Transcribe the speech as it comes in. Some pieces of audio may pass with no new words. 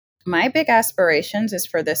My big aspirations is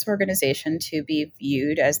for this organization to be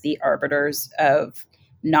viewed as the arbiters of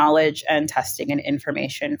knowledge and testing and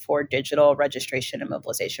information for digital registration and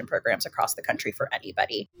mobilization programs across the country for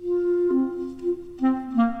anybody.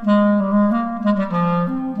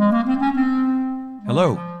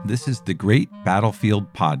 Hello, this is the Great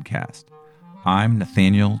Battlefield Podcast. I'm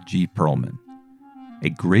Nathaniel G. Perlman.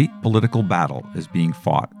 A great political battle is being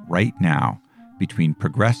fought right now between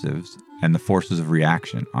progressives and the forces of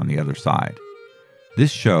reaction on the other side.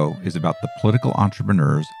 This show is about the political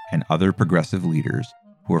entrepreneurs and other progressive leaders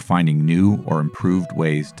who are finding new or improved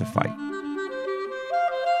ways to fight.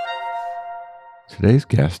 Today's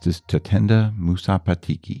guest is Tatenda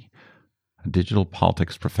Musapatike, a digital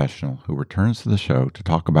politics professional who returns to the show to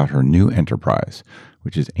talk about her new enterprise,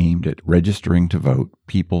 which is aimed at registering to vote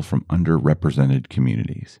people from underrepresented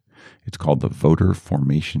communities. It's called the Voter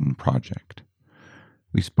Formation Project.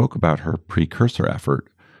 We spoke about her precursor effort,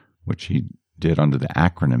 which she did under the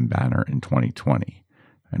acronym banner in 2020,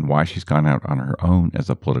 and why she's gone out on her own as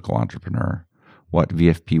a political entrepreneur, what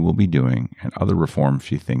VFP will be doing, and other reforms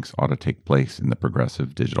she thinks ought to take place in the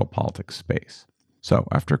progressive digital politics space. So,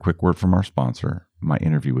 after a quick word from our sponsor, my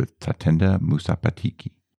interview with Tatenda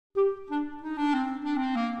Musapatike.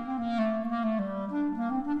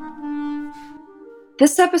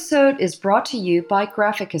 This episode is brought to you by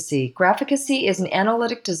Graphicacy. Graphicacy is an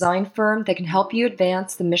analytic design firm that can help you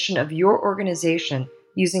advance the mission of your organization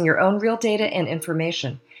using your own real data and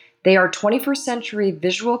information. They are 21st century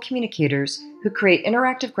visual communicators who create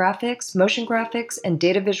interactive graphics, motion graphics, and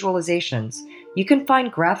data visualizations. You can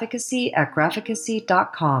find Graphicacy at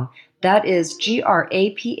graphicacy.com. That is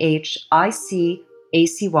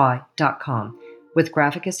GRAPHICACY.com. With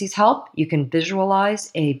Graphicacy's help, you can visualize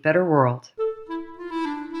a better world.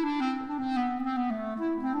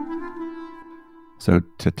 So,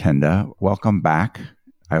 Tatenda, welcome back.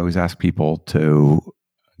 I always ask people to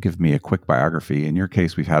give me a quick biography. In your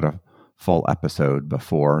case, we've had a full episode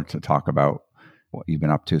before to talk about what you've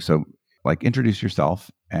been up to. So, introduce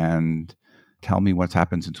yourself and tell me what's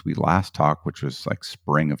happened since we last talked, which was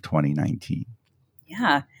spring of 2019.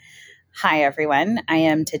 Yeah. Hi, everyone. I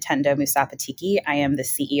am Tatenda Musapatike. I am the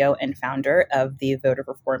CEO and founder of the Voter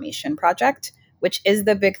Formation Project, which is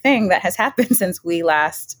the big thing that has happened since we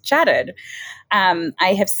last chatted.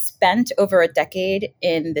 I have spent over a decade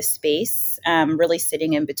in the space, really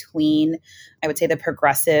sitting in between, I would say, the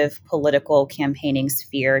progressive political campaigning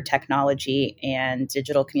sphere, technology, and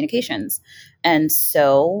digital communications. And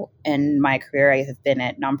so in my career, I have been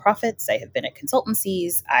at nonprofits, I have been at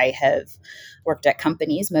consultancies, I have worked at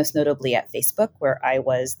companies, most notably at Facebook, where I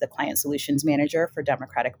was the client solutions manager for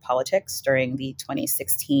Democratic politics during the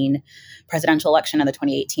 2016 presidential election and the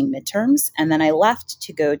 2018 midterms. And then I left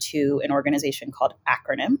to go to an organization called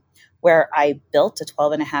Acronym, where I built a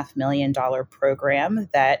 $12.5 million program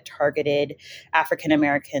that targeted African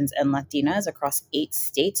Americans and Latinas across 8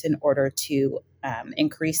 states in order to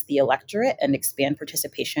increase the electorate and expand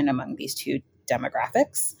participation among these two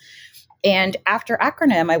demographics. And after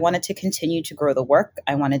Acronym, I wanted to continue to grow the work.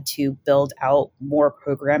 I wanted to build out more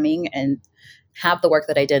programming and have the work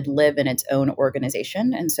that I did live in its own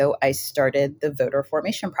organization. And so I started the Voter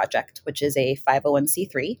Formation Project, which is a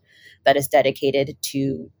 501c3 that is dedicated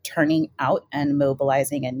to turning out and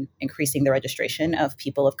mobilizing and increasing the registration of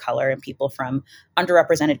people of color and people from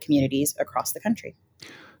underrepresented communities across the country.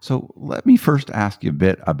 So let me first ask you a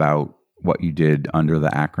bit about what you did under the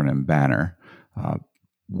Acronym banner.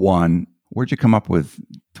 One, where'd you come up with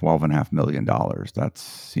 $12.5 million? That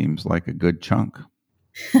seems like a good chunk.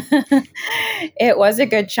 It was a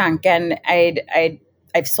good chunk, and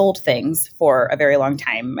I've sold things for a very long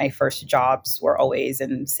time. My first jobs were always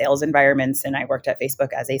in sales environments, and I worked at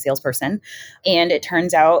Facebook as a salesperson. And it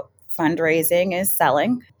turns out fundraising is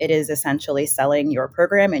selling. It is essentially selling your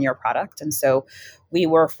program and your product. And so we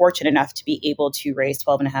were fortunate enough to be able to raise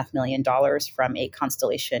 $12.5 million from a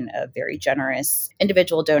constellation of very generous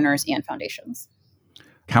individual donors and foundations.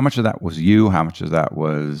 How much of that was you? How much of that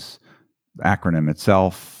was Acronym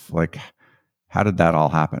itself? How did that all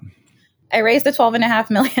happen? I raised the $12.5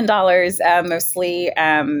 million mostly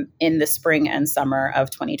in the spring and summer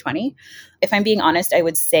of 2020. If I'm being honest, I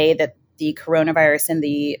would say that the coronavirus and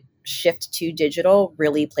the shift to digital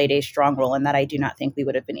really played a strong role in that. I do not think we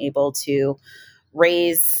would have been able to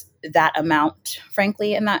raise that amount,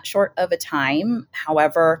 frankly, in that short of a time.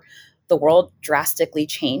 However, the world drastically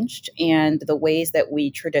changed, and the ways that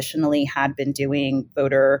we traditionally had been doing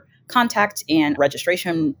voter contact and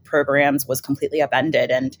registration programs was completely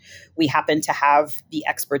upended. And we happened to have the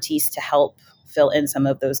expertise to help fill in some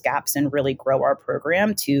of those gaps and really grow our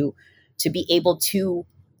program to be able to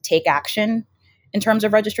take action in terms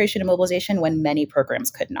of registration and mobilization when many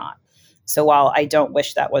programs could not. So while I don't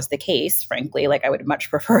wish that was the case, frankly, like I would much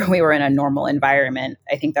prefer we were in a normal environment,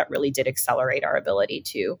 I think that really did accelerate our ability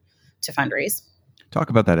to fundraise. Talk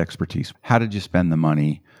about that expertise. How did you spend the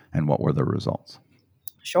money and what were the results?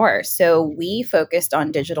 Sure. So we focused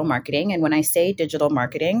on digital marketing. And when I say digital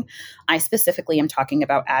marketing, I specifically am talking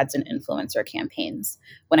about ads and influencer campaigns.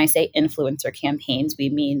 When I say influencer campaigns, we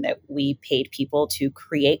mean that we paid people to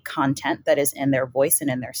create content that is in their voice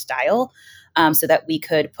and in their style, so that we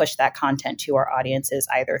could push that content to our audiences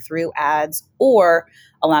either through ads or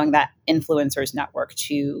allowing that influencers network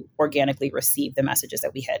to organically receive the messages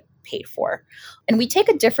that we had paid for. And we take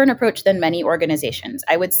a different approach than many organizations.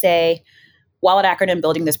 I would say, while at Acronym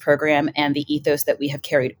building this program and the ethos that we have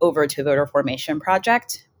carried over to Voter Formation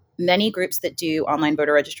Project, many groups that do online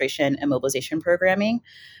voter registration and mobilization programming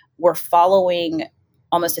were following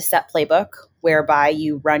almost a set playbook whereby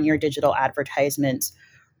you run your digital advertisements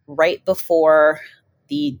right before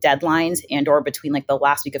the deadlines and or between like the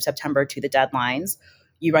last week of September to the deadlines.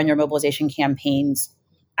 You run your mobilization campaigns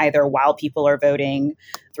either while people are voting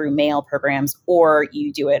through mail programs, or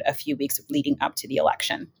you do it a few weeks leading up to the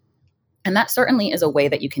election. And that certainly is a way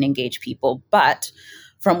that you can engage people. But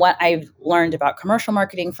from what I've learned about commercial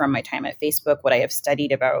marketing from my time at Facebook, what I have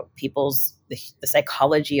studied about the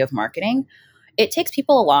psychology of marketing, it takes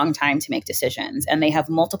people a long time to make decisions, and they have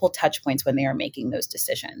multiple touch points when they are making those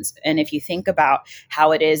decisions. And if you think about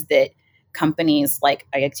how it is that companies like,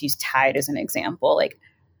 I like to use Tide as an example, like,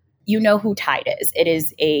 you know who Tide is. It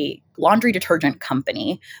is a laundry detergent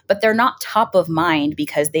company, but they're not top of mind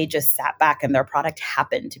because they just sat back and their product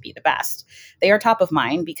happened to be the best. They are top of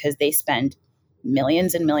mind because they spend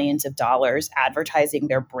millions and millions of dollars advertising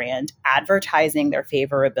their brand, advertising their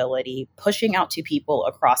favorability, pushing out to people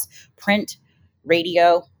across print,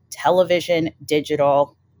 radio, television,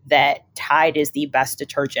 digital, that Tide is the best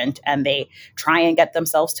detergent, and they try and get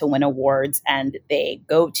themselves to win awards, and they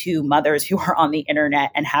go to mothers who are on the internet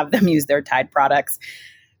and have them use their Tide products.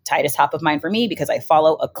 Tide is top of mind for me because I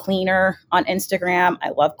follow a cleaner on Instagram. I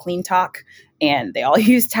love Clean Talk, and they all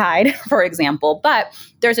use Tide, for example. But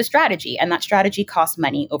there's a strategy, and that strategy costs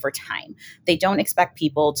money over time. They don't expect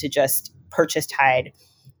people to just purchase Tide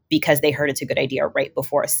because they heard it's a good idea right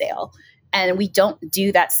before a sale. And we don't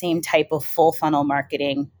do that same type of full funnel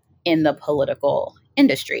marketing in the political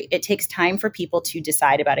industry. It takes time for people to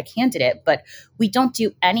decide about a candidate, but we don't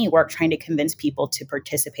do any work trying to convince people to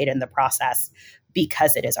participate in the process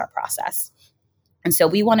because it is our process. And so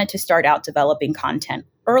we wanted to start out developing content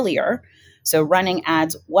earlier. So running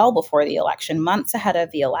ads well before the election, months ahead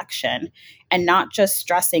of the election, and not just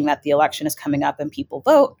stressing that the election is coming up and people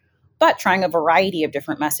vote, but trying a variety of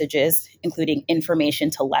different messages, including information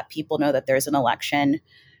to let people know that there's an election,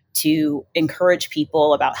 to encourage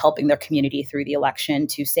people about helping their community through the election,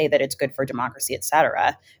 to say that it's good for democracy, et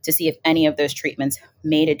cetera, to see if any of those treatments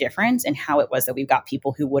made a difference in how it was that we've got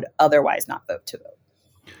people who would otherwise not vote to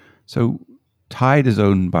vote. So Tide is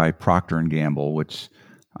owned by Procter & Gamble, which,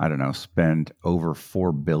 I don't know, spent over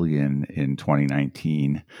 $4 billion in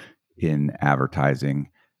 2019 in advertising.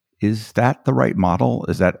 Is that the right model?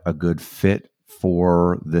 Is that a good fit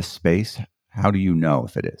for this space? How do you know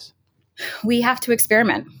if it is? We have to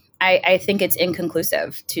experiment. I think it's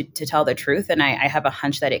inconclusive to tell the truth. And I have a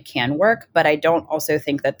hunch that it can work, but I don't also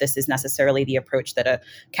think that this is necessarily the approach that a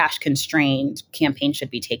cash constrained campaign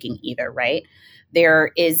should be taking either, right?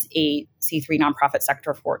 There is a C3 nonprofit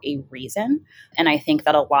sector for a reason. And I think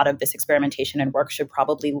that a lot of this experimentation and work should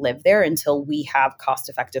probably live there until we have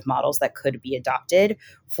cost-effective models that could be adopted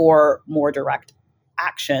for more direct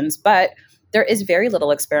actions. But there is very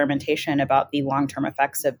little experimentation about the long-term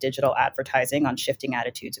effects of digital advertising on shifting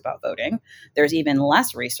attitudes about voting. There's even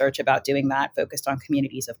less research about doing that focused on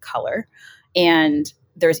communities of color. And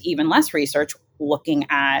there's even less research looking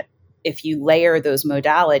at, if you layer those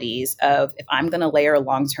modalities of, if I'm going to layer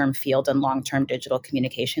long-term field and long-term digital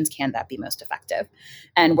communications, can that be most effective?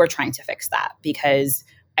 And we're trying to fix that because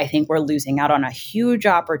I think we're losing out on a huge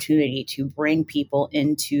opportunity to bring people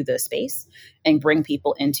into the space and bring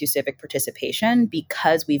people into civic participation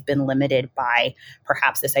because we've been limited by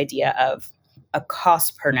perhaps this idea of a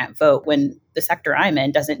cost per net vote, when the sector I'm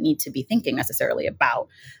in doesn't need to be thinking necessarily about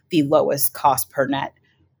the lowest cost per net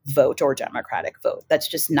vote or democratic vote. That's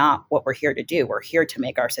just not what we're here to do. We're here to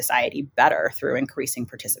make our society better through increasing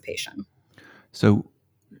participation. So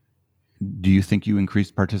do you think you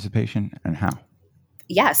increased participation, and how?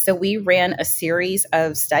 Yes. So we ran a series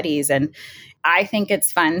of studies, and I think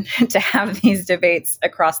it's fun to have these debates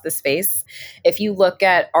across the space. If you look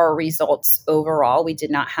at our results overall, we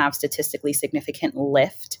did not have statistically significant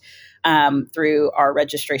lift through our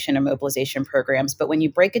registration and mobilization programs. But when you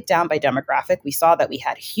break it down by demographic, we saw that we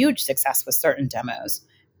had huge success with certain demos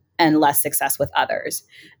and less success with others.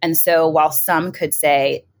 And so while some could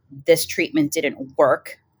say this treatment didn't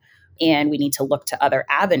work and we need to look to other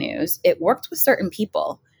avenues, it worked with certain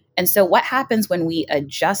people. And so what happens when we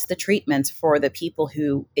adjust the treatments for the people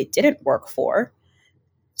who it didn't work for,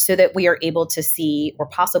 so that we are able to see or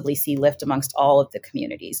possibly see lift amongst all of the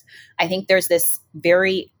communities? I think there's this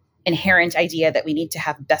very inherent idea that we need to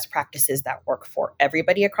have best practices that work for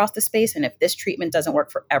everybody across the space. And if this treatment doesn't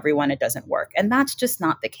work for everyone, it doesn't work. And that's just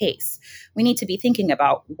not the case. We need to be thinking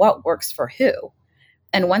about what works for who.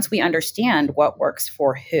 And once we understand what works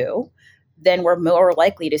for who, then we're more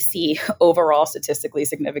likely to see overall statistically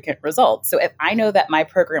significant results. So if I know that my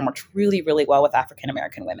program worked really, really well with African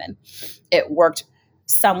American women, it worked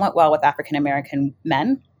somewhat well with African American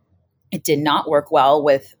men, it did not work well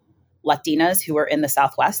with Latinas who were in the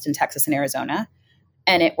Southwest in Texas and Arizona,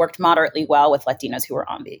 and it worked moderately well with Latinas who were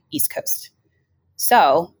on the East Coast.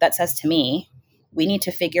 So that says to me, we need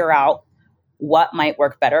to figure out what might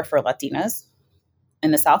work better for Latinas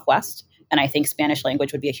in the Southwest. And I think Spanish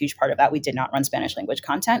language would be a huge part of that. We did not run Spanish language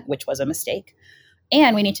content, which was a mistake.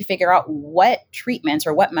 And we need to figure out what treatments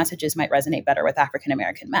or what messages might resonate better with African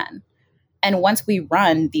American men. And once we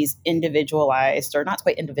run these individualized, or not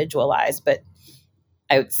quite individualized, but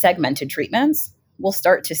segmented treatments, we'll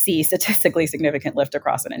start to see statistically significant lift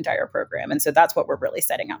across an entire program. And so that's what we're really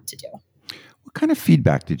setting out to do. What kind of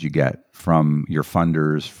feedback did you get from your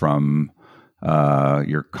funders, from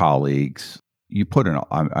your colleagues? You put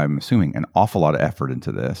I'm assuming, an awful lot of effort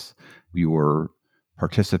into this. You were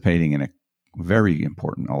participating in a very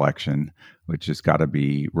important election, which has got to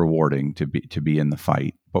be rewarding to be in the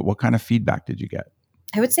fight. But what kind of feedback did you get?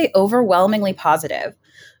 I would say overwhelmingly positive.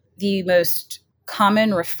 The most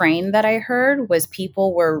common refrain that I heard was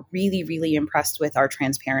people were really, really impressed with our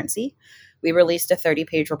transparency. We released a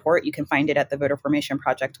 30-page report. You can find it at the Voter Formation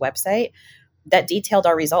Project website that detailed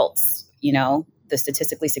our results. The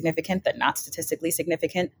statistically significant, the not statistically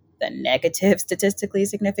significant, the negative statistically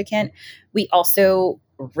significant. We also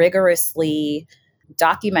rigorously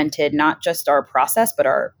documented not just our process, but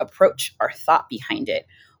our approach, our thought behind it,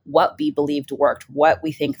 what we believed worked, what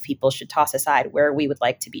we think people should toss aside, where we would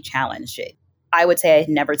like to be challenged. I would say I had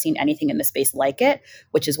never seen anything in the space like it,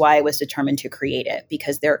 which is why I was determined to create it,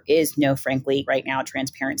 because there is no, frankly, right now,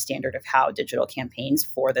 transparent standard of how digital campaigns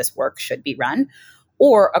for this work should be run,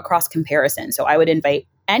 or across comparison. So I would invite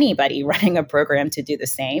anybody running a program to do the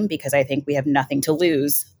same, because I think we have nothing to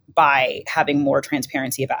lose by having more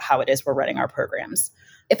transparency about how it is we're running our programs.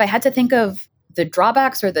 If I had to think of the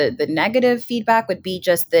drawbacks or the negative feedback, would be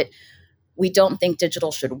just that we don't think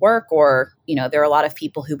digital should work, or, there are a lot of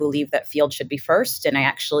people who believe that field should be first. And I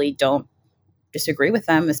actually don't disagree with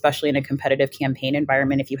them, especially in a competitive campaign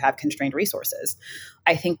environment if you have constrained resources.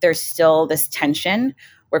 I think there's still this tension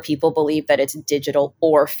where people believe that it's digital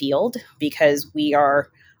or field, because we are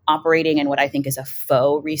operating in what I think is a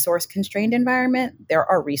faux resource constrained environment. There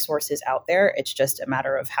are resources out there. It's just a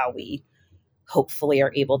matter of how we hopefully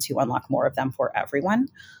are able to unlock more of them for everyone.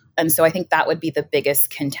 And so I think that would be the biggest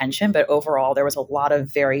contention. But overall, there was a lot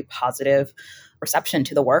of very positive reception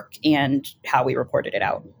to the work and how we reported it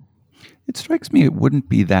out. It strikes me it wouldn't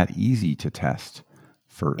be that easy to test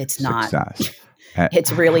for It's success. Not.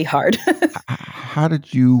 It's really hard. How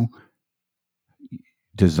did you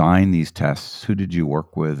design these tests? Who did you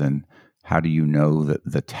work with? And how do you know that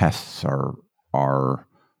the tests are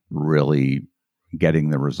really getting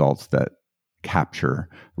the results that capture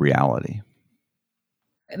reality?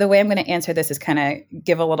 The way I'm going to answer this is kind of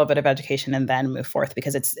give a little bit of education and then move forth,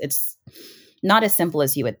 because it's not as simple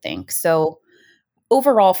as you would think. So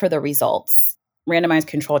overall, for the results, randomized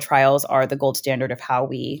control trials are the gold standard of how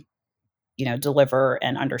we deliver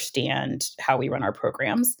and understand how we run our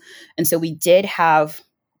programs. And so we did have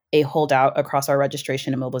a holdout across our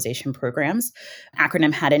registration and mobilization programs.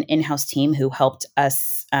 Acronym had an in-house team who helped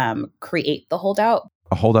us create the holdout.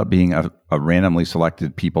 A holdout being a randomly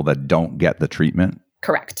selected people that don't get the treatment?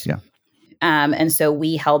 Correct. Yeah. And so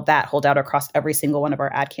we held that holdout across every single one of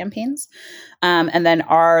our ad campaigns. And then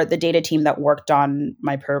the data team that worked on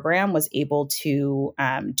my program was able to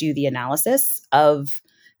do the analysis of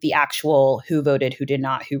the actual who voted, who did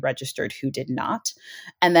not, who registered, who did not.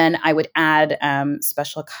 And then I would add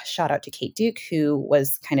special shout out to Kate Duke, who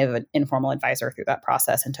was kind of an informal advisor through that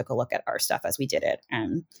process and took a look at our stuff as we did it.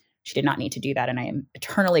 And she did not need to do that. And I am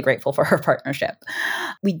eternally grateful for her partnership.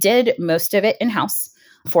 We did most of it in-house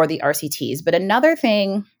for the RCTs. But another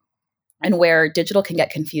thing, and where digital can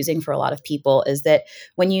get confusing for a lot of people, is that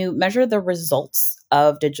when you measure the results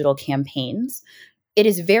of digital campaigns, it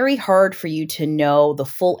is very hard for you to know the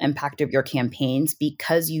full impact of your campaigns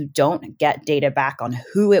because you don't get data back on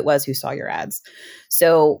who it was who saw your ads.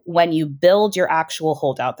 So when you build your actual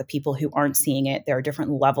holdout, the people who aren't seeing it, there are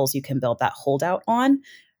different levels you can build that holdout on.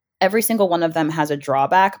 Every single one of them has a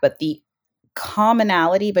drawback, but the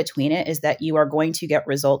commonality between it is that you are going to get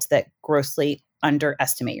results that grossly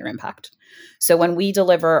underestimate your impact. So when we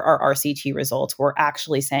deliver our RCT results, we're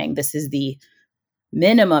actually saying this is the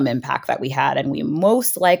minimum impact that we had. And we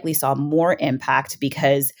most likely saw more impact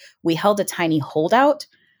because we held a tiny holdout.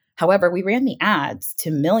 However, we ran the ads to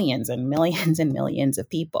millions and millions and millions of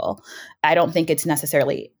people. I don't think it's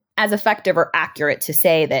necessarily as effective or accurate to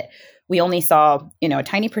say that we only saw, a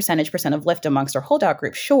tiny percent of lift amongst our holdout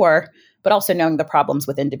group, sure, but also knowing the problems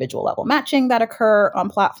with individual level matching that occur on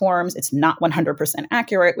platforms, it's not 100%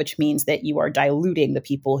 accurate, which means that you are diluting the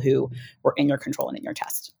people who were in your control and in your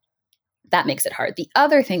test. That makes it hard. The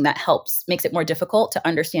other thing that makes it more difficult to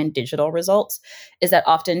understand digital results is that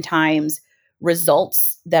oftentimes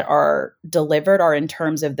results that are delivered are in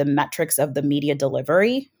terms of the metrics of the media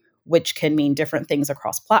delivery, which can mean different things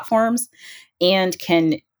across platforms and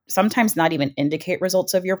can sometimes not even indicate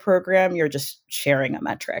results of your program. You're just sharing a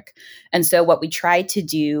metric. And so what we tried to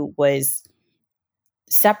do was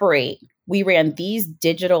separate. We ran these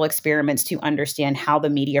digital experiments to understand how the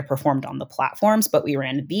media performed on the platforms, but we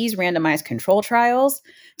ran these randomized control trials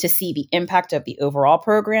to see the impact of the overall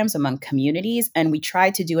programs among communities. And we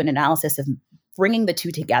tried to do an analysis of bringing the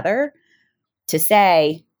two together to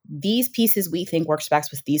say, these pieces we think works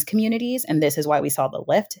best with these communities, and this is why we saw the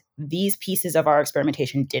lift. These pieces of our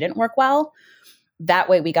experimentation didn't work well. That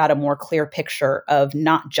way we got a more clear picture of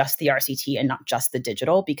not just the RCT and not just the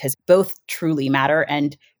digital, because both truly matter,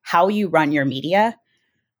 and how you run your media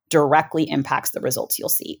directly impacts the results you'll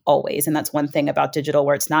see always. And that's one thing about digital,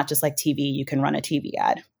 where it's not just like TV. You can run a TV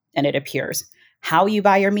ad and it appears. How you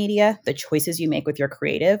buy your media, the choices you make with your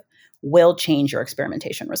creative will change your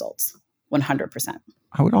experimentation results 100%.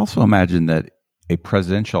 I would also imagine that a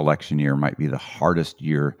presidential election year might be the hardest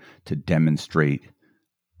year to demonstrate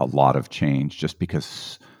a lot of change, just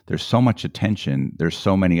because there's so much attention. There's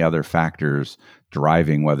so many other factors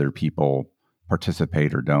driving whether people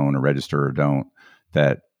participate or don't, or register or don't,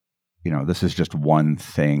 that, this is just one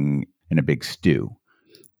thing in a big stew.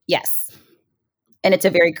 Yes. And it's a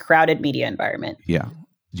very crowded media environment. Yeah.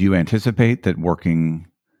 Do you anticipate that working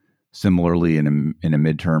similarly in a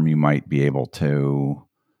midterm, you might be able to,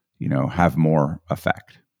 have more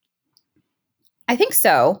effect? I think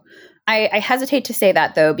so. I hesitate to say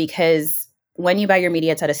that, though, because when you buy your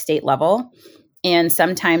media, it's at a state level. And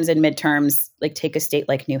sometimes in midterms, like take a state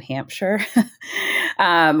like New Hampshire,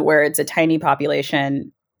 where it's a tiny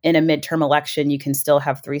population. In a midterm election, you can still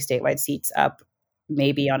have 3 statewide seats up,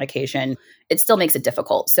 maybe on occasion. It still makes it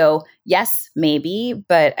difficult. So yes, maybe,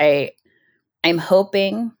 but I'm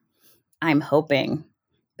hoping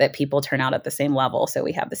that people turn out at the same level, so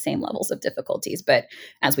we have the same levels of difficulties. But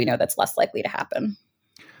as we know, that's less likely to happen.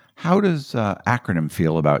 How does Acronym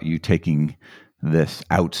feel about you taking this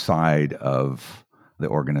outside of the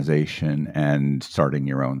organization and starting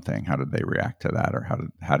your own thing? How did they react to that, or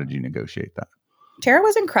how did you negotiate that? Tara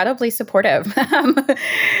was incredibly supportive.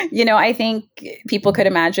 I think people could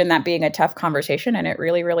imagine that being a tough conversation, and it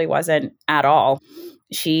really, really wasn't at all.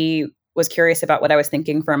 She was curious about what I was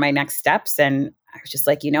thinking for my next steps. And I was just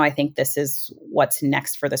like, I think this is what's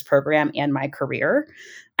next for this program and my career.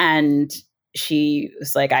 And she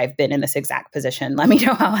was like, I've been in this exact position. Let me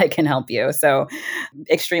know how I can help you. So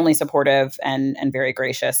extremely supportive and very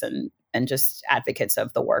gracious and just advocates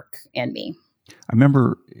of the work and me. I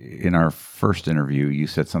remember in our first interview, you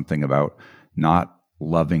said something about not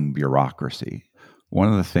loving bureaucracy. One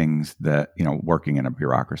of the things that, working in a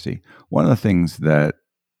bureaucracy, one of the things that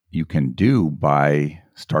you can do by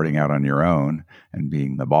starting out on your own and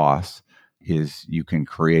being the boss is you can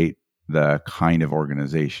create the kind of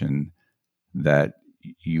organization that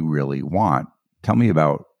you really want. Tell me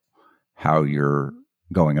about how you're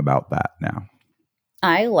going about that now.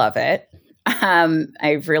 I love it.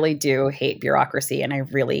 I really do hate bureaucracy, and I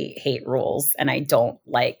really hate rules, and I don't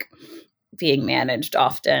like being managed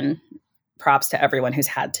often. Props to everyone who's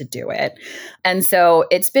had to do it. And so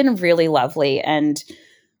it's been really lovely. And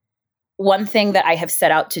one thing that I have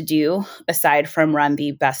set out to do, aside from run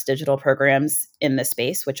the best digital programs in the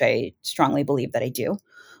space, which I strongly believe that I do,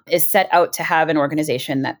 is set out to have an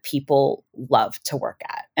organization that people love to work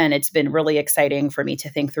at. And it's been really exciting for me to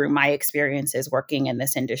think through my experiences working in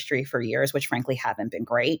this industry for years, which frankly haven't been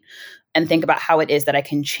great, and think about how it is that I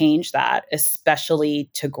can change that, especially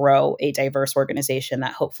to grow a diverse organization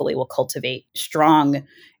that hopefully will cultivate strong,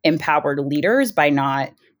 empowered leaders by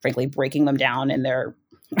not frankly, breaking them down in their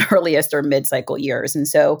earliest or mid-cycle years. And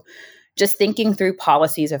so just thinking through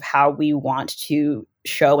policies of how we want to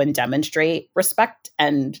show and demonstrate respect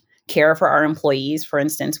and care for our employees. For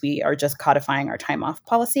instance, we are just codifying our time off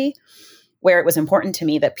policy, where it was important to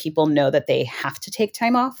me that people know that they have to take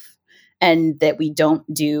time off and that we don't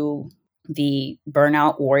do the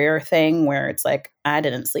burnout warrior thing where it's like, I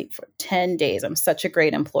didn't sleep for 10 days. I'm such a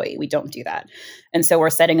great employee. We don't do that. And so we're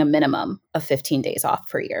setting a minimum of 15 days off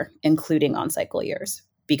per year, including on cycle years,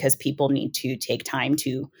 because people need to take time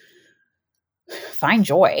to find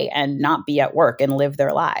joy and not be at work and live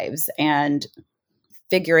their lives. And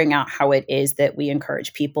figuring out how it is that we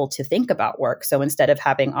encourage people to think about work. So instead of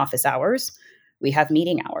having office hours, we have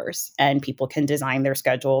meeting hours, and people can design their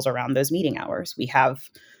schedules around those meeting hours. We have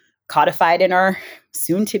codified in our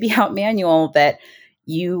soon to be out manual that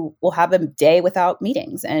you will have a day without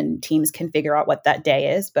meetings, and teams can figure out what that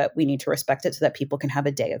day is, but we need to respect it so that people can have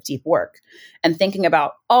a day of deep work. And thinking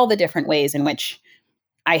about all the different ways in which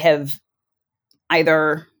I have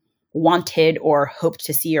either wanted or hoped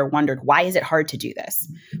to see or wondered, why is it hard to do this?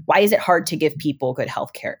 Why is it hard to give people good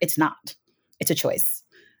health care? It's not. It's a choice.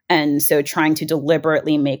 And so trying to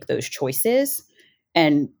deliberately make those choices.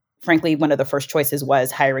 And frankly, one of the first choices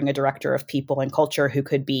was hiring a director of people and culture who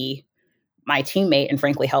could be my teammate and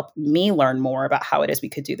frankly help me learn more about how it is we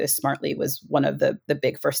could do this smartly was one of the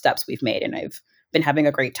big first steps we've made. And I've been having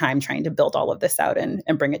a great time trying to build all of this out and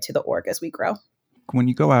bring it to the org as we grow. When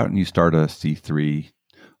you go out and you start a C3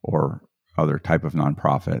 or other type of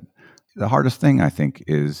nonprofit, the hardest thing, I think,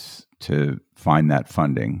 is to find that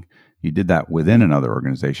funding. You did that within another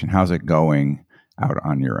organization. How's it going out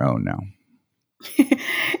on your own now?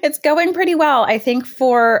 It's going pretty well. I think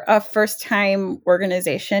for a first-time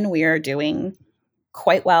organization, we are doing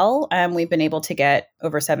quite well. We've been able to get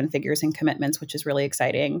over 7 figures in commitments, which is really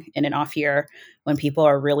exciting in an off year when people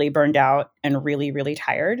are really burned out and really, really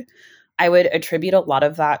tired. I would attribute a lot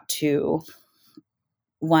of that to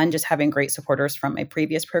one, just having great supporters from my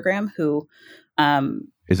previous program who...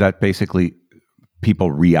 Is that basically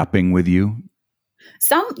people re-upping with you?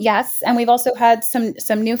 Some, yes. And we've also had some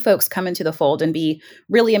new folks come into the fold and be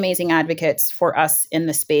really amazing advocates for us in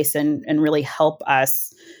the space and really help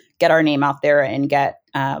us get our name out there and get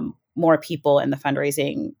more people in the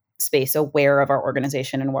fundraising space aware of our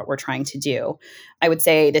organization and what we're trying to do. I would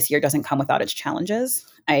say this year doesn't come without its challenges.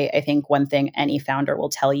 I think one thing any founder will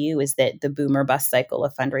tell you is that the boom or bust cycle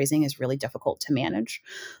of fundraising is really difficult to manage.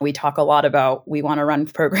 We talk a lot about we want to run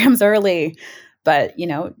programs early, but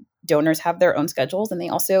donors have their own schedules and they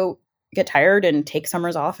also get tired and take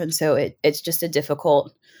summers off. And so it's just a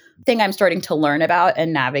difficult thing I'm starting to learn about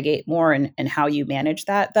and navigate more and how you manage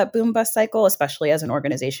that boom bust cycle, especially as an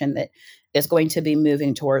organization that is going to be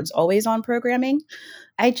moving towards always on programming.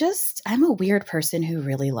 I'm a weird person who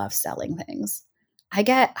really loves selling things. I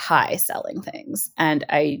get high selling things and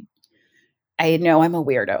I know I'm a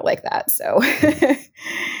weirdo like that. So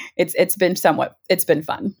it's been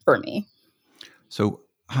fun for me. So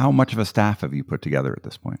how much of a staff have you put together at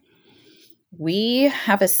this point? We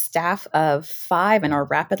have a staff of 5 and are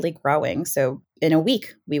rapidly growing. So in a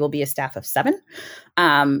week, we will be a staff of 7.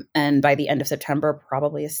 And by the end of September,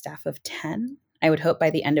 probably a staff of 10. I would hope by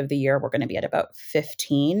the end of the year, we're going to be at about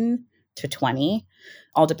 15 to 20,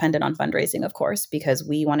 all dependent on fundraising, of course, because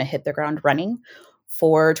we want to hit the ground running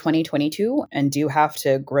for 2022 and do have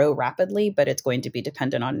to grow rapidly, but it's going to be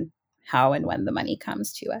dependent on how and when the money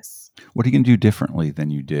comes to us. What are you going to do differently than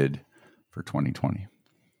you did for 2020?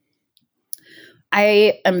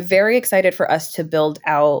 I am very excited for us to build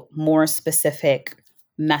out more specific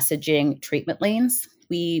messaging treatment lanes.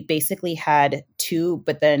 We basically had 2,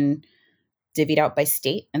 but then divvied out by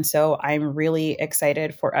state. And so I'm really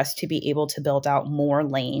excited for us to be able to build out more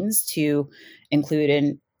lanes to include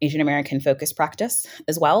an Asian American focus practice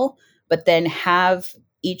as well, but then have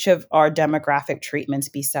each of our demographic treatments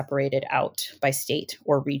be separated out by state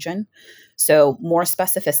or region. So more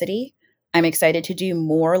specificity. I'm excited to do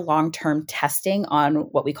more long-term testing on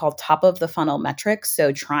what we call top of the funnel metrics.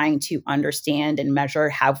 So trying to understand and measure,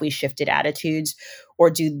 have we shifted attitudes, or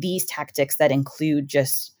do these tactics that include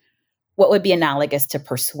just what would be analogous to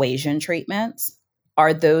persuasion treatments,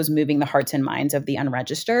 are those moving the hearts and minds of the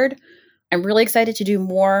unregistered? I'm really excited to do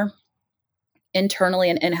more internally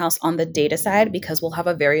and in-house on the data side, because we'll have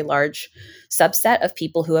a very large subset of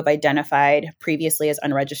people who have identified previously as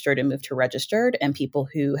unregistered and moved to registered, and people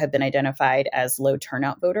who have been identified as low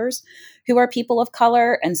turnout voters who are people of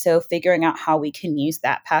color. And so figuring out how we can use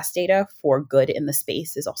that past data for good in the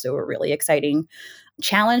space is also a really exciting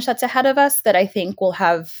challenge that's ahead of us that I think will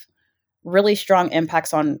have really strong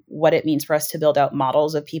impacts on what it means for us to build out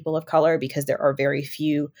models of people of color, because there are very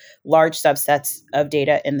few large subsets of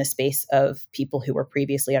data in the space of people who were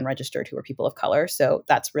previously unregistered who are people of color. So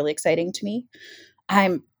that's really exciting to me.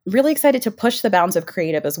 I'm really excited to push the bounds of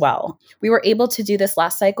creative as well. We were able to do this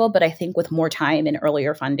last cycle, but I think with more time and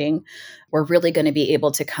earlier funding, we're really going to be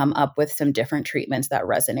able to come up with some different treatments that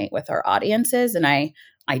resonate with our audiences. And I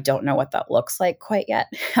don't know what that looks like quite yet.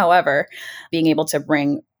 However, being able to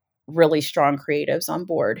bring really strong creatives on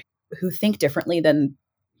board who think differently than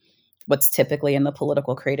what's typically in the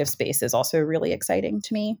political creative space is also really exciting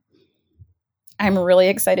to me. I'm really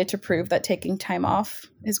excited to prove that taking time off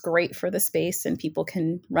is great for the space, and people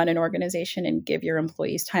can run an organization and give your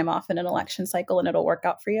employees time off in an election cycle and it'll work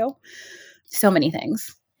out for you. So many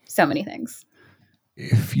things. So many things.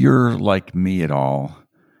 If you're like me at all,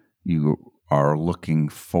 you are looking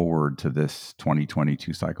forward to this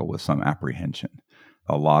 2022 cycle with some apprehension.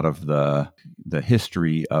 A lot of the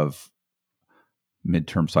history of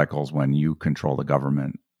midterm cycles when you control the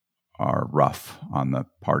government are rough on the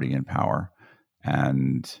party in power.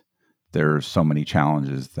 And there's so many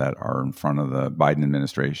challenges that are in front of the Biden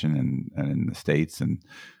administration and in the states, and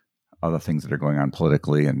other things that are going on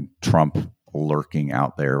politically, and Trump lurking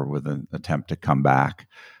out there with an attempt to come back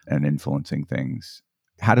and influencing things.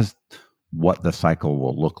 How does what the cycle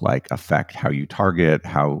will look like affect how you target,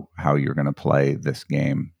 how you're going to play this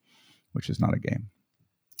game, which is not a game?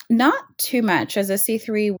 Not too much. As a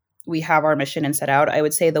C3, we have our mission and set out. I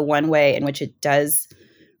would say the one way in which it does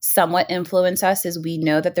somewhat influence us is we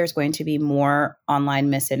know that there's going to be more online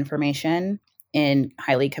misinformation in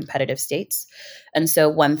highly competitive states. And so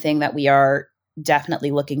one thing that we are definitely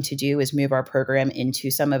looking to do is move our program into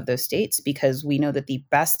some of those states, because we know that the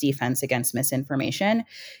best defense against misinformation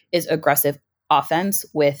is aggressive offense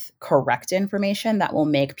with correct information that will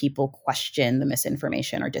make people question the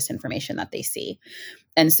misinformation or disinformation that they see.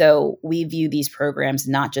 And so we view these programs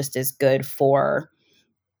not just as good for,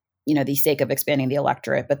 the sake of expanding the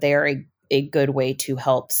electorate, but they are a good way to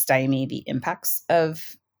help stymie the impacts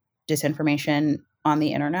of disinformation on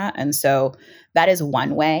the internet. And so that is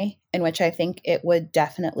one way in which I think it would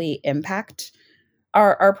definitely impact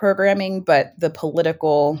our programming, but the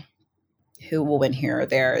political who will win here or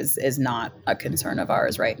there is not a concern of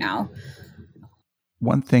ours right now.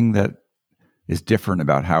 One thing that is different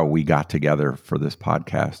about how we got together for this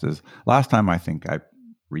podcast is last time I think I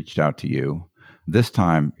reached out to you. This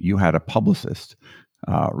time you had a publicist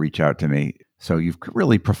reach out to me. So you've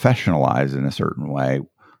really professionalized in a certain way.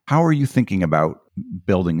 How are you thinking about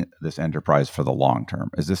building this enterprise for the long term?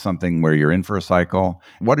 Is this something where you're in for a cycle?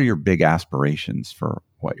 What are your big aspirations for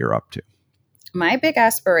what you're up to? My big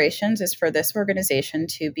aspirations is for this organization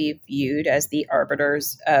to be viewed as the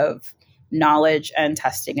arbiters of knowledge and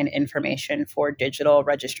testing and information for digital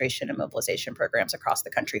registration and mobilization programs across the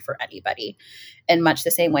country for anybody. In much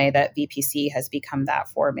the same way that VPC has become that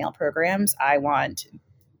for mail programs, I want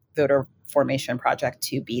Voter Formation Project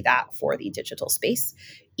to be that for the digital space,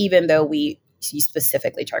 even though we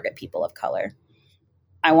specifically target people of color.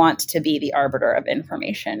 I want to be the arbiter of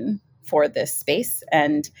information for this space,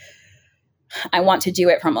 and I want to do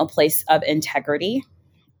it from a place of integrity.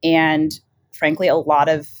 And frankly, a lot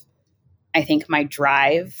of, I think, my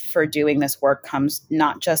drive for doing this work comes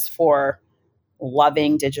not just for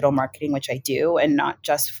loving digital marketing, which I do, and not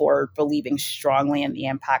just for believing strongly in the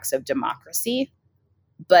impacts of democracy,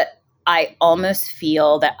 but I almost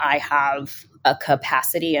feel that I have a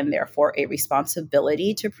capacity and therefore a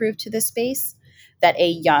responsibility to prove to this space that a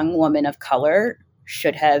young woman of color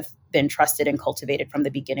should have been trusted and cultivated from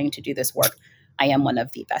the beginning to do this work. I am one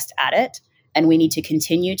of the best at it, and we need to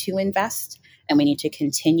continue to invest, and we need to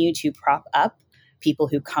continue to prop up people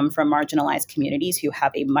who come from marginalized communities who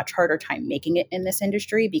have a much harder time making it in this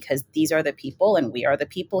industry, because these are the people and we are the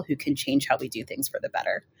people who can change how we do things for the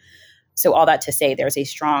better. So all that to say, there's a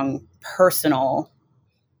strong personal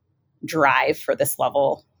drive for this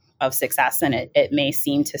level of success. And it may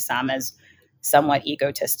seem to some as somewhat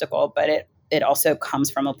egotistical, but it also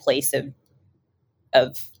comes from a place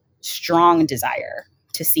of strong desire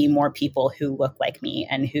to see more people who look like me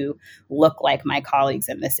and who look like my colleagues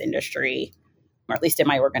in this industry, or at least in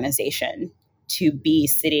my organization, to be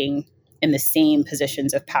sitting in the same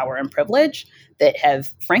positions of power and privilege that have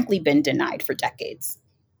frankly been denied for decades.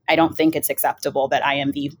 I don't think it's acceptable that I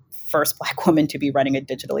am the first Black woman to be running a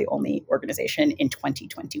digitally only organization in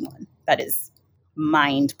 2021. That is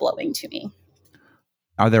mind-blowing to me.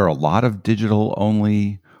 Are there a lot of digital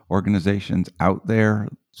only organizations out there?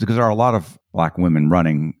 Because there are a lot of Black women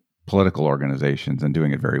running political organizations and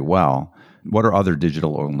doing it very well. What are other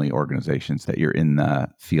digital only organizations that you're in the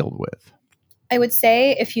field with? I would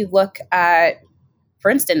say if you look at, for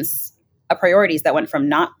instance, a priorities that went from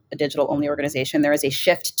not a digital only organization, there is a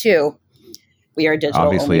shift to we are a digital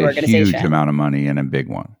Obviously, only a organization. huge amount of money and a big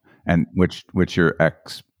one, and which your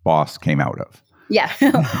ex-boss came out of. Yeah.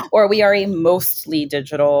 Or we are a mostly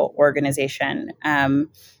digital organization.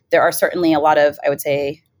 There are certainly a lot of, I would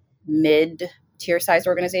say, mid-tier sized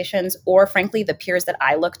organizations, or frankly, the peers that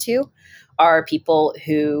I look to are people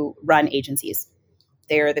who run agencies.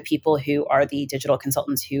 They're the people who are the digital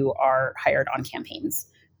consultants who are hired on campaigns.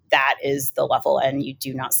 That is the level, and you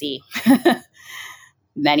do not see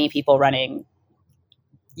many people running.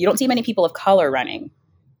 You don't see many people of color running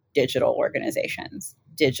digital organizations,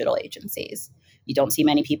 digital agencies. You don't see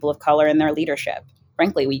many people of color in their leadership.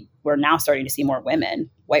 Frankly, we're now starting to see more women,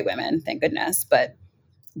 white women, thank goodness. But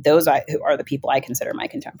those who are the people I consider my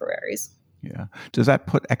contemporaries. Yeah. Does that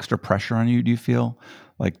put extra pressure on you, do you feel,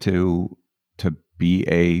 like to be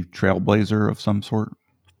a trailblazer of some sort?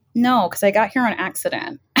 No, because I got here on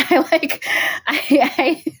accident.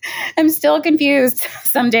 I am still confused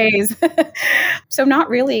some days. So not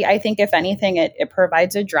really. I think if anything, it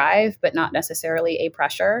provides a drive, but not necessarily a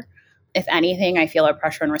pressure. If anything, I feel a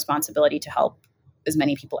pressure and responsibility to help as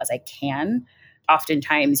many people as I can.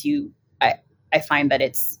 Oftentimes I find that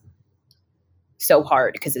it's so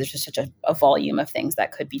hard because there's just such a volume of things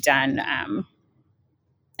that could be done.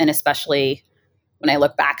 And especially when I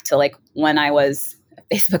look back to like when I was at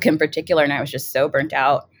Facebook in particular, and I was just so burnt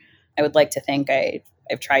out, I would like to think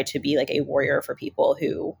I've tried to be like a warrior for people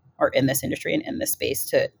who are in this industry and in this space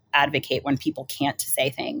to advocate when people can't to say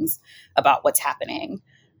things about what's happening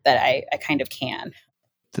that I kind of can.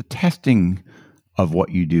 The testing of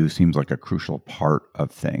what you do seems like a crucial part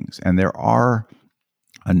of things. And there are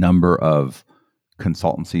a number of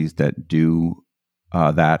consultancies that do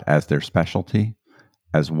that as their specialty,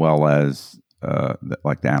 as well as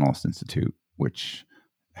like the Analyst Institute, which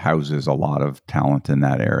houses a lot of talent in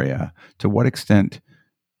that area. To what extent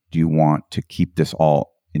do you want to keep this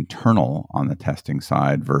all internal on the testing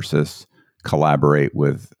side versus collaborate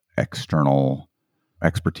with external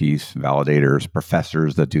expertise, validators,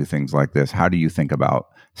 professors that do things like this? How do you think about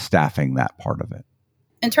staffing that part of it?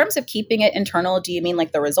 In terms of keeping it internal, do you mean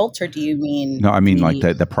like the results, or do you mean No, I mean like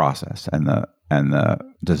the process and the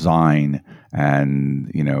design,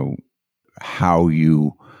 and how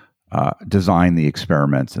you design the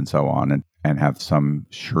experiments and so on, and have some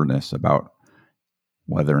sureness about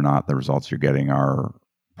whether or not the results you're getting are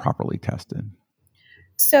properly tested?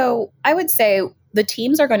 So I would say the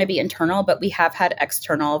teams are going to be internal, but we have had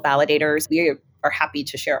external validators. We are happy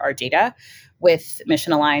to share our data with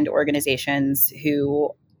mission-aligned organizations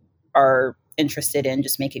who are interested in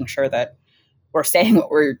just making sure that we're saying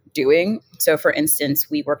what we're doing. So for instance,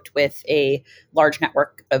 we worked with a large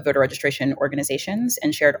network of voter registration organizations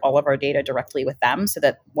and shared all of our data directly with them so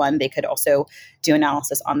that one, they could also do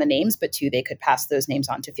analysis on the names, but two, they could pass those names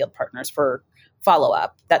on to field partners for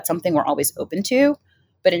follow-up. That's something we're always open to.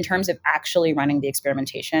 But in terms of actually running the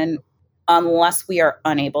experimentation, unless we are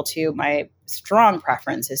unable to, my strong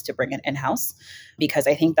preference is to bring it in-house, because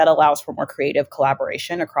I think that allows for more creative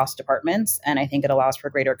collaboration across departments. And I think it allows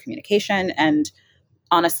for greater communication. And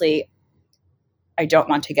honestly, I don't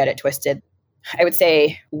want to get it twisted. I would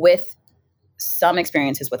say with some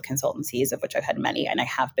experiences with consultancies, of which I've had many, and I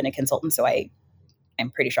have been a consultant, so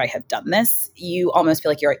I'm pretty sure I have done this, you almost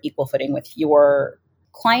feel like you're at equal footing with your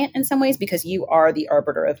client in some ways because you are the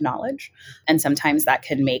arbiter of knowledge. And sometimes that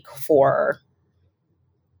can make for,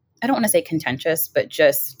 I don't want to say contentious, but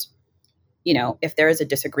just, if there is a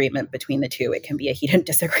disagreement between the two, it can be a heated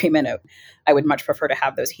disagreement. I would much prefer to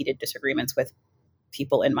have those heated disagreements with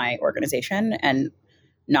people in my organization and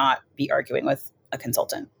not be arguing with a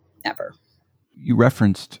consultant ever. You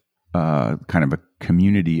referenced kind of a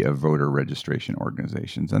community of voter registration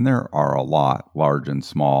organizations, and there are a lot, large and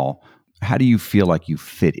small. How do you feel like you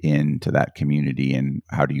fit into that community, and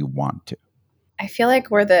how do you want to? I feel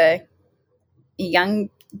like we're the young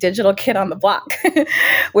digital kid on the block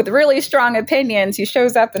with really strong opinions who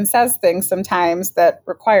shows up and says things sometimes that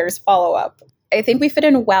requires follow-up. I think we fit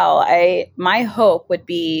in well. My hope would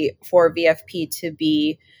be for VFP to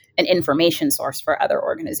be an information source for other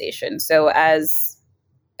organizations. So as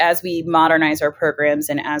we modernize our programs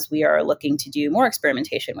and as we are looking to do more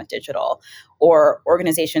experimentation with digital, or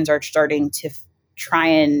organizations are starting to try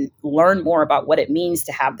and learn more about what it means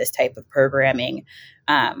to have this type of programming,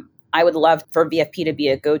 I would love for VFP to be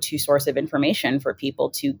a go-to source of information for people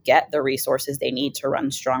to get the resources they need to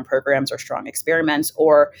run strong programs or strong experiments,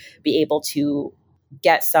 or be able to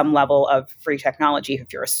get some level of free technology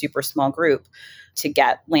if you're a super small group to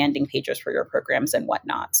get landing pages for your programs and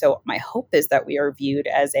whatnot. So my hope is that we are viewed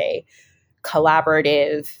as a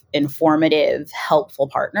collaborative, informative, helpful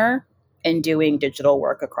partner in doing digital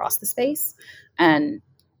work across the space. And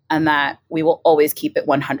that we will always keep it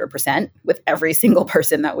 100% with every single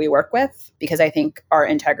person that we work with, because I think our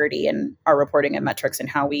integrity and our reporting and metrics and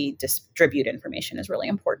how we distribute information is really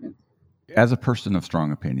important. As a person of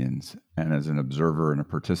strong opinions and as an observer and a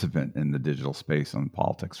participant in the digital space on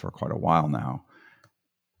politics for quite a while now,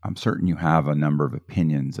 I'm certain you have a number of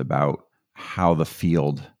opinions about how the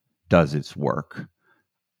field does its work.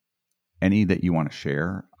 Any that you want to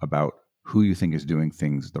share about who you think is doing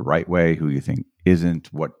things the right way, who you think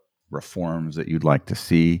isn't, what reforms that you'd like to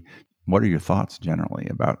see? What are your thoughts generally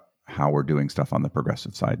about how we're doing stuff on the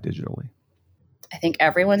progressive side digitally? I think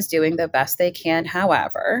everyone's doing the best they can.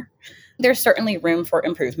 However, there's certainly room for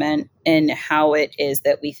improvement in how it is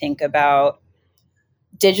that we think about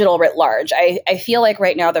digital writ large. I feel like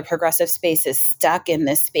right now the progressive space is stuck in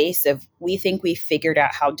this space of we think we've figured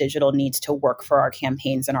out how digital needs to work for our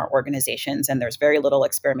campaigns and our organizations. And there's very little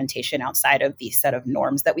experimentation outside of the set of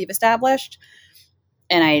norms that we've established.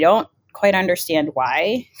 And I don't quite understand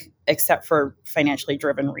why, except for financially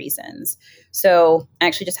driven reasons. So I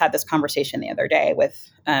actually just had this conversation the other day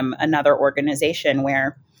with another organization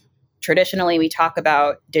where traditionally we talk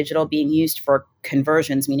about digital being used for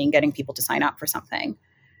conversions, meaning getting people to sign up for something.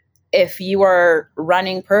 If you are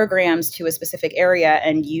running programs to a specific area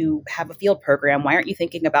and you have a field program, why aren't you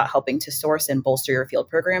thinking about helping to source and bolster your field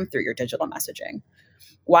program through your digital messaging?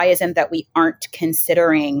 Why isn't that we aren't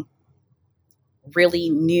considering really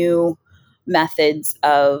new methods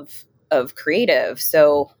of creative?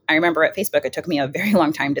 So I remember at Facebook, it took me a very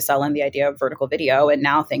long time to sell in the idea of vertical video. And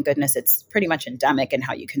now, thank goodness, it's pretty much endemic in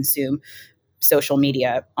how you consume social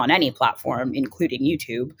media on any platform, including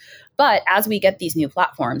YouTube. But as we get these new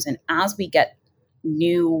platforms and as we get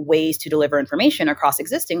new ways to deliver information across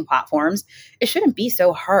existing platforms, it shouldn't be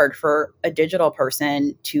so hard for a digital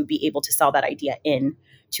person to be able to sell that idea in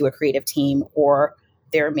to a creative team or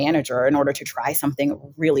their manager in order to try something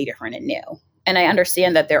really different and new. And I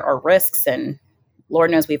understand that there are risks, and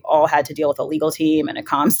Lord knows we've all had to deal with a legal team and a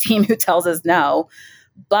comms team who tells us no.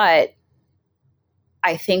 But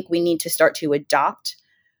I think we need to start to adopt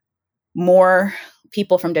more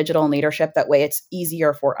people from digital and leadership. That way it's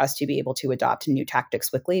easier for us to be able to adopt new tactics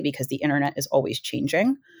quickly because the internet is always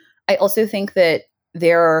changing. I also think that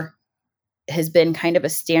there has been kind of a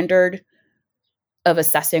standard of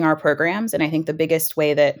assessing our programs. And I think the biggest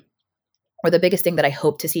way that, or the biggest thing that I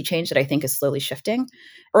hope to see change that I think is slowly shifting.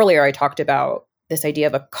 Earlier, I talked about this idea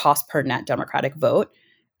of a cost per net Democratic vote,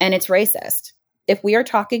 and it's racist. If we are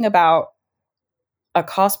talking about a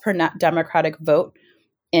cost per net Democratic vote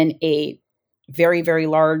in a very, very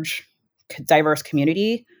large, diverse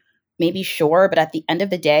community, maybe sure. But at the end of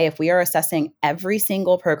the day, if we are assessing every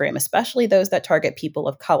single program, especially those that target people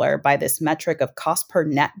of color, by this metric of cost per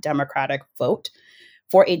net Democratic vote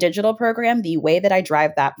for a digital program, the way that I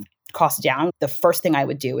drive that cost down, the first thing I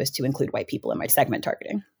would do is to include white people in my segment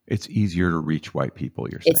targeting. It's easier to reach white people,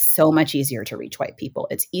 you're saying? It's so much easier to reach white people.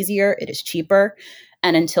 It's easier. It is cheaper.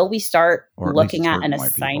 And until we start looking at and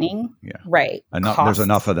assigning, right, there's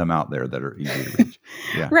enough of them out there that are easy to reach.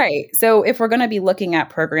 Yeah. Right. So if we're going to be looking at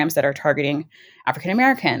programs that are targeting African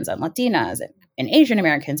Americans and Latinas and Asian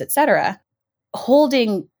Americans, et cetera,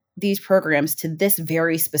 holding these programs to this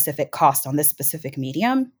very specific cost on this specific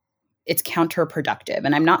medium, it's counterproductive.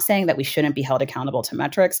 And I'm not saying that we shouldn't be held accountable to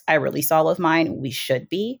metrics. I release all of mine. We should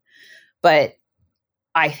be. But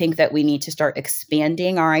I think that we need to start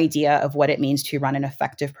expanding our idea of what it means to run an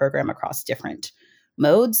effective program across different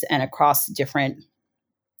modes and across different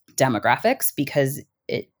demographics, because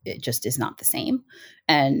it just is not the same.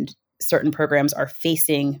 And certain programs are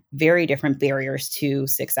facing very different barriers to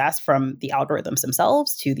success, from the algorithms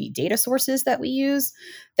themselves to the data sources that we use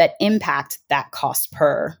that impact that cost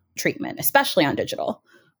per treatment, especially on digital.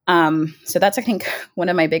 So that's, I think, one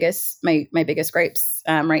of my biggest gripes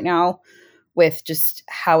right now with just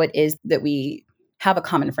how it is that we have a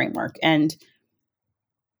common framework. And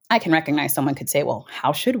I can recognize someone could say, well,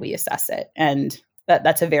 how should we assess it? And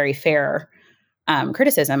that's a very fair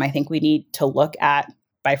criticism. I think we need to look at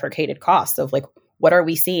bifurcated costs of like, what are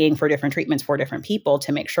we seeing for different treatments for different people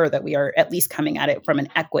to make sure that we are at least coming at it from an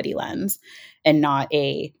equity lens and not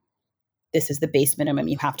this is the base minimum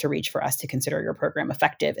you have to reach for us to consider your program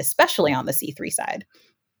effective, especially on the C3 side.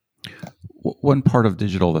 One part of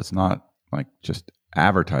digital that's not like just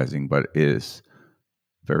advertising, but is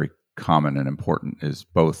very common and important is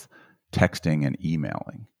both texting and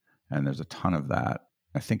emailing. And there's a ton of that.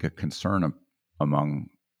 I think a concern among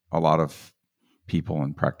a lot of people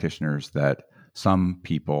and practitioners that some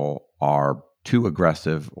people are too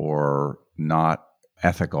aggressive or not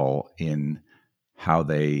ethical in how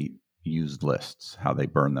they use lists, how they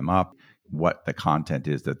burn them up, what the content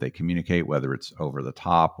is that they communicate, whether it's over the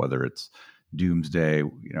top, whether it's doomsday.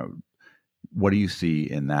 What do you see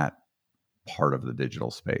in that part of the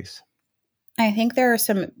digital space? I think there are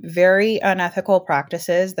some very unethical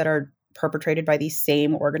practices that are perpetrated by these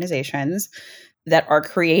same organizations that are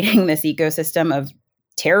creating this ecosystem of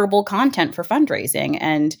terrible content for fundraising.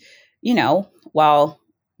 And, while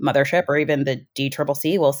Mothership or even the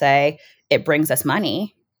DCCC will say it brings us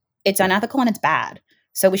money, it's unethical and it's bad.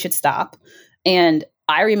 So we should stop. And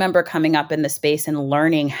I remember coming up in the space and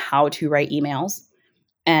learning how to write emails,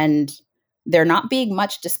 and there not being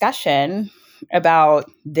much discussion about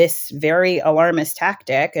this very alarmist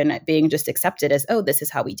tactic and it being just accepted as, oh, this is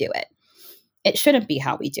how we do it. It shouldn't be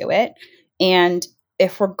how we do it. And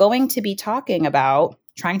if we're going to be talking about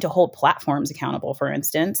trying to hold platforms accountable, for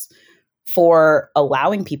instance, for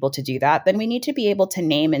allowing people to do that, then we need to be able to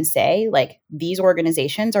name and say, like, these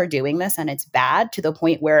organizations are doing this and it's bad, to the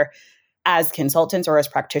point where as consultants or as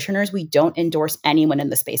practitioners, we don't endorse anyone in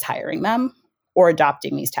the space hiring them or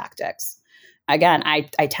adopting these tactics. Again, I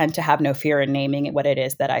tend to have no fear in naming it what it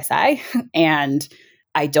is that I say. And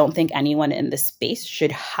I don't think anyone in this space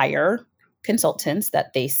should hire consultants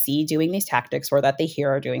that they see doing these tactics or that they hear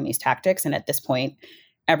are doing these tactics. And at this point,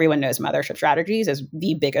 everyone knows Mothership Strategies is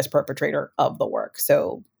the biggest perpetrator of the work.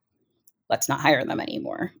 So let's not hire them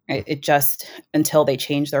anymore. It just, until they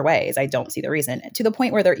change their ways, I don't see the reason, to the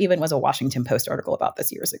point where there even was a Washington Post article about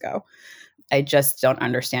this years ago. I just don't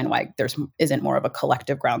understand why there isn't more of a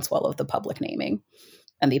collective groundswell of the public naming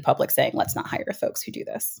and the public saying, let's not hire folks who do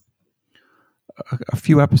this. A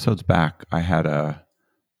few episodes back, I had a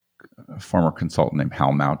former consultant named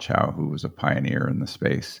Hal Mauchow, who was a pioneer in the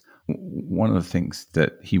space. One of the things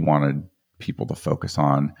that he wanted people to focus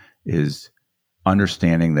on is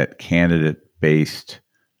understanding that candidate-based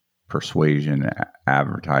persuasion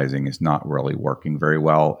advertising is not really working very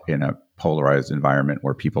well in a polarized environment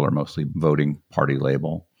where people are mostly voting party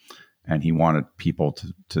label. And he wanted people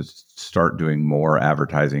to start doing more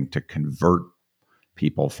advertising to convert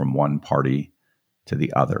people from one party to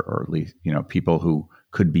the other, or at least, people who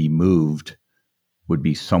could be moved would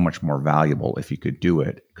be so much more valuable if you could do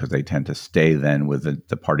it, because they tend to stay then with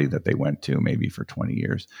the party that they went to maybe for 20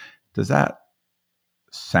 years. Does that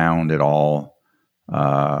sound at all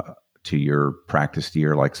to your practice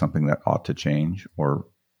ear like something that ought to change, or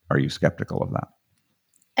are you skeptical of that?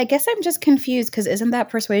 I guess I'm just confused, because isn't that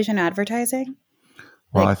persuasion advertising?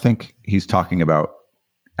 Well, I think he's talking about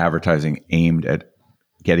advertising aimed at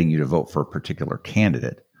getting you to vote for a particular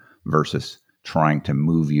candidate versus trying to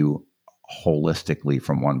move you holistically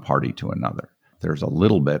from one party to another. There's a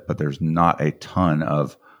little bit, but there's not a ton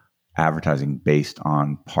of advertising based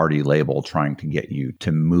on party label trying to get you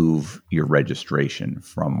to move your registration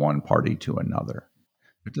from one party to another.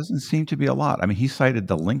 It doesn't seem to be a lot. I mean, he cited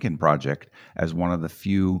the Lincoln Project as one of the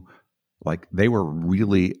few, like, they were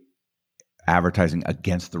really advertising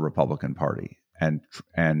against the Republican Party,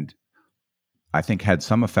 and I think had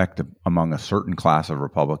some effect among a certain class of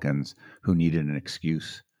Republicans who needed an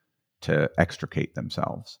excuse to extricate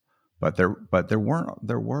themselves. But there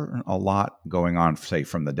weren't a lot going on, say,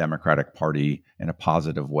 from the Democratic Party in a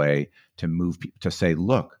positive way to move people to say,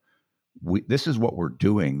 look, this is what we're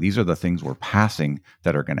doing. These are the things we're passing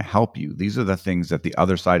that are going to help you. These are the things that the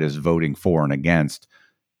other side is voting for and against.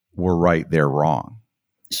 We're right, they're wrong.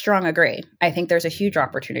 Strong agree. I think there's a huge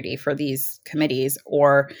opportunity for these committees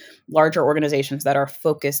or larger organizations that are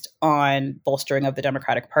focused on bolstering of the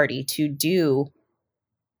Democratic Party to do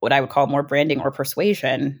what I would call more branding or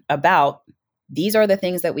persuasion about, these are the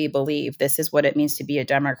things that we believe. This is what it means to be a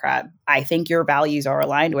Democrat. I think your values are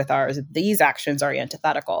aligned with ours. These actions are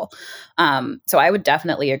antithetical. So I would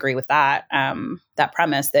definitely agree with that, that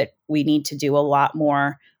premise that we need to do a lot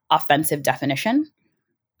more offensive definition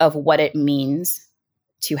of what it means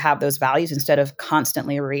to have those values, instead of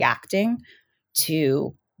constantly reacting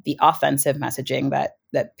to the offensive messaging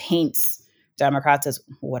that paints Democrats as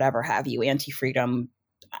whatever have you, anti-freedom.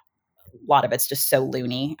 A lot of it's just so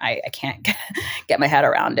loony. I can't get my head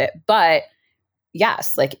around it. But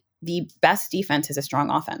yes, like, the best defense is a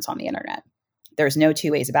strong offense on the internet. There's no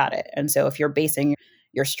two ways about it. And so if you're basing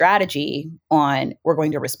your strategy on, we're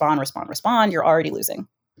going to respond, you're already losing.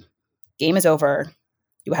 Game is over.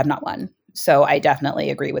 You have not won. So I definitely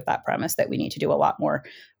agree with that premise that we need to do a lot more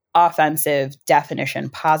offensive definition,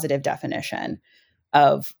 positive definition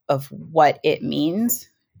of what it means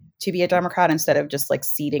to be a Democrat, instead of just like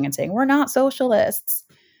seeding and saying, we're not socialists.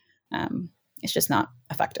 It's just not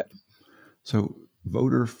effective. So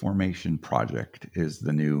voter formation project is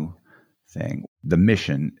the new thing. The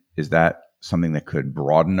mission, is that something that could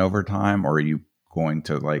broaden over time, or are you going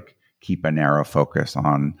to like keep a narrow focus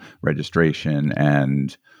on registration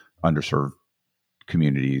and underserved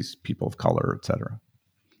communities, people of color, et cetera?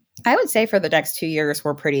 I would say for the next 2 years,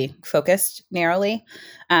 we're pretty focused narrowly.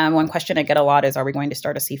 One question I get a lot is, are we going to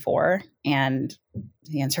start a C4? And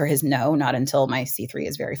the answer is no, not until my C3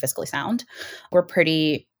 is very fiscally sound. We're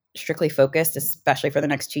pretty strictly focused, especially for the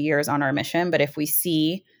next 2 years, on our mission. But if we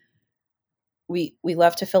see, we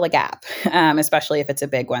love to fill a gap, especially if it's a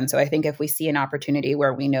big one. So I think if we see an opportunity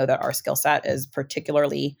where we know that our skill set is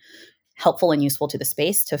particularly helpful and useful to the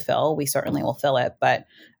space to fill, we certainly will fill it. But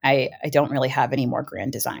I don't really have any more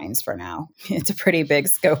grand designs for now. It's a pretty big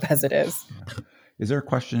scope as it is. Is there a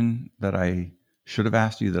question that I should have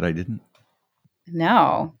asked you that I didn't?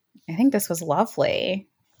 No, I think this was lovely.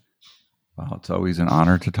 Well, it's always an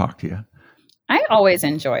honor to talk to you. I always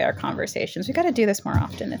enjoy our conversations. We got to do this more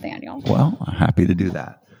often, Nathaniel. Well, I'm happy to do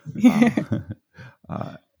that.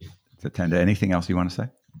 Tatenda, anything else you want to say?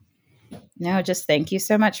 No, just thank you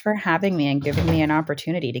so much for having me and giving me an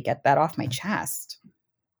opportunity to get that off my chest.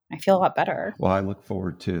 I feel a lot better. Well, I look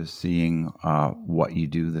forward to seeing what you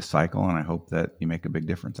do this cycle, and I hope that you make a big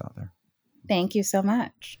difference out there. Thank you so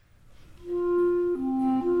much.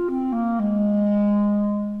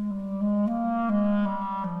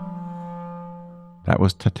 That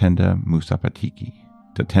was Tatenda Musapatike.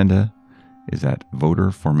 Tatenda is at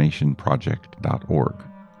voterformationproject.org.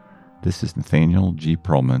 This is Nathaniel G.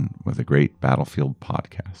 Perlman with the Great Battlefield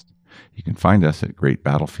Podcast. You can find us at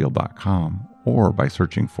greatbattlefield.com or by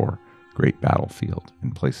searching for Great Battlefield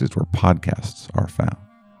in places where podcasts are found.